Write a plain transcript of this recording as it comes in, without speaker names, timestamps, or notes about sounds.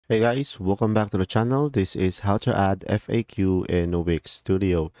Hey guys, welcome back to the channel. This is how to add FAQ in Wix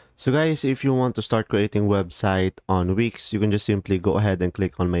Studio. So guys, if you want to start creating website on Wix, you can just simply go ahead and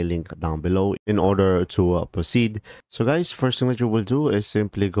click on my link down below in order to proceed. So guys, first thing that you will do is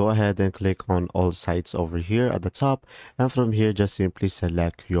simply go ahead and click on all sites over here at the top. And from here, just simply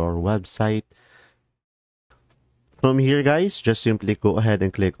select your website. From here guys, just simply go ahead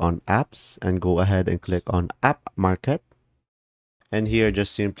and click on apps and go ahead and click on app market. And here,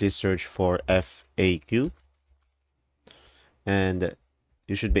 just simply search for FAQ. And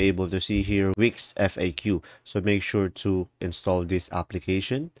you should be able to see here Wix FAQ. So make sure to install this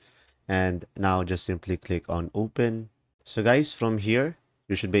application. And now just simply click on open. So guys, from here,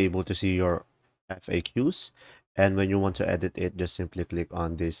 you should be able to see your FAQs. And when you want to edit it, just simply click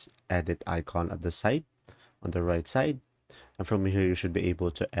on this edit icon at the side, on the right side. And from here, you should be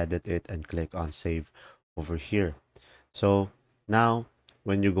able to edit it and click on save over here. So now,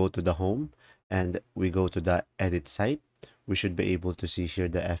 when you go to the home and we go to the edit site, we should be able to see here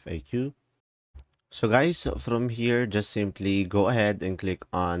the FAQ. So guys, from here, just simply go ahead and click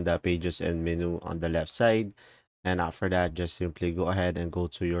on the pages and menu on the left side. And after that, just simply go ahead and go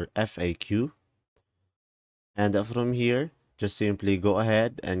to your FAQ. And from here, just simply go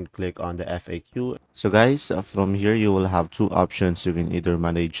ahead and click on the FAQ. So guys, from here, you will have two options. You can either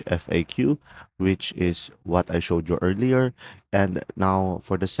manage FAQ, which is what I showed you earlier. And now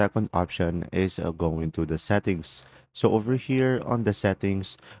for the second option is going to the settings. So over here on the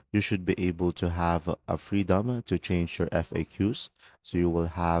settings, you should be able to have a freedom to change your FAQs. So you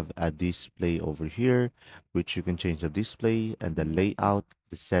will have a display over here, which you can change the display and the layout,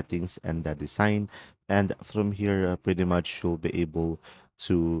 the settings, and the design. And from here, pretty much you'll be able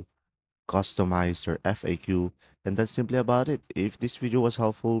to customize your FAQ. And that's simply about it. If this video was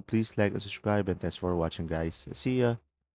helpful, please like and subscribe. And thanks for watching, guys. See ya.